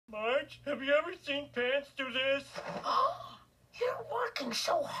Marge, have you ever seen pants do this? You're working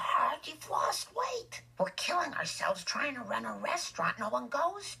so hard, you've lost weight. We're killing ourselves trying to run a restaurant no one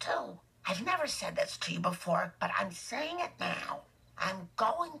goes to. I've never said this to you before, but I'm saying it now. I'm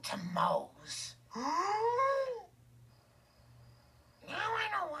going to Moe's. Now I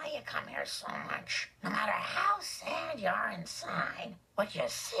know why you come here so much. No matter how sad you are inside, what you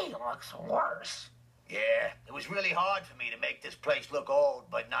see looks worse. Yeah, it was really hard for me to make this place look old,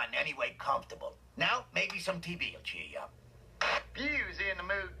 but not in any way comfortable. Now, maybe some TV will cheer you up. If you's in the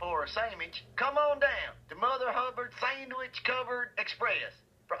mood for a sandwich, come on down to Mother Hubbard Sandwich Covered Express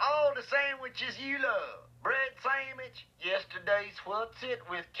for all the sandwiches you love. Bread sandwich, yesterday's what's it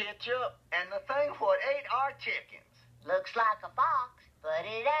with ketchup, and the thing what ate our chickens. Looks like a fox, but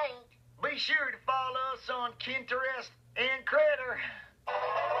it ain't. Be sure to follow us on Pinterest and Critter.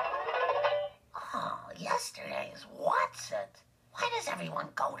 Oh, yesterday's what's it? Why does everyone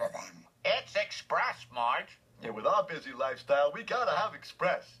go to them? It's Express, Marge. Yeah, with our busy lifestyle, we gotta have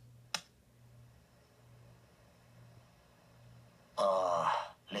Express.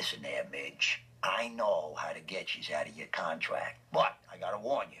 Listen there, Midge. I know how to get you out of your contract, but I gotta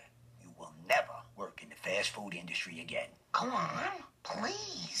warn you, you will never work in the fast food industry again. Go on,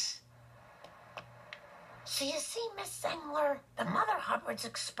 please. So you see, Miss Zengler, the Mother Hubbard's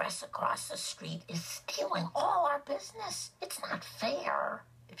Express across the street is stealing all our business. It's not fair.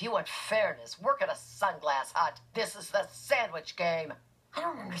 If you want fairness, work at a sunglass hut. This is the sandwich game. I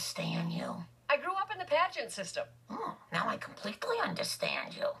don't understand you. I grew up in the pageant system. Now I completely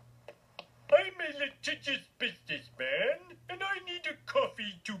understand you. I'm a litigious businessman, and I need a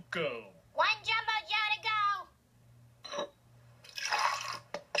coffee to go. One jumbo jar to go.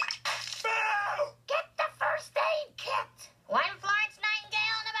 Bow! Get the first aid kit. One Florence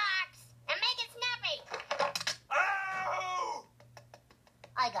Nightingale in a box. And make it snappy. Ow!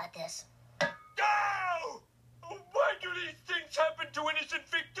 I got this. Ow! Why do these things happen to innocent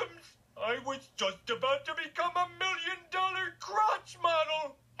victims? I was just about to become $1 million crotch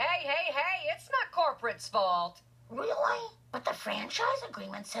model. Hey, it's not corporate's fault. Really? But the franchise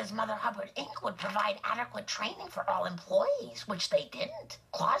agreement says Mother Hubbard Inc. would provide adequate training for all employees, which they didn't.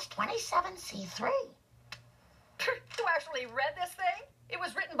 Clause 27C3. You actually read this thing? It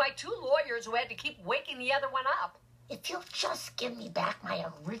was written by two lawyers who had to keep waking the other one up. If you'll just give me back my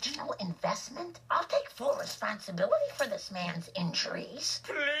original investment, I'll take full responsibility for this man's injuries.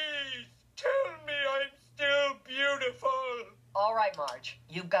 Please, tell me I'm still beautiful. All right, Marge,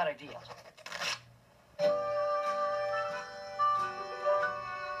 you've got a deal.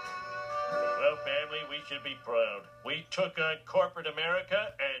 Well, family, we should be proud. We took on corporate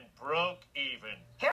America and broke even.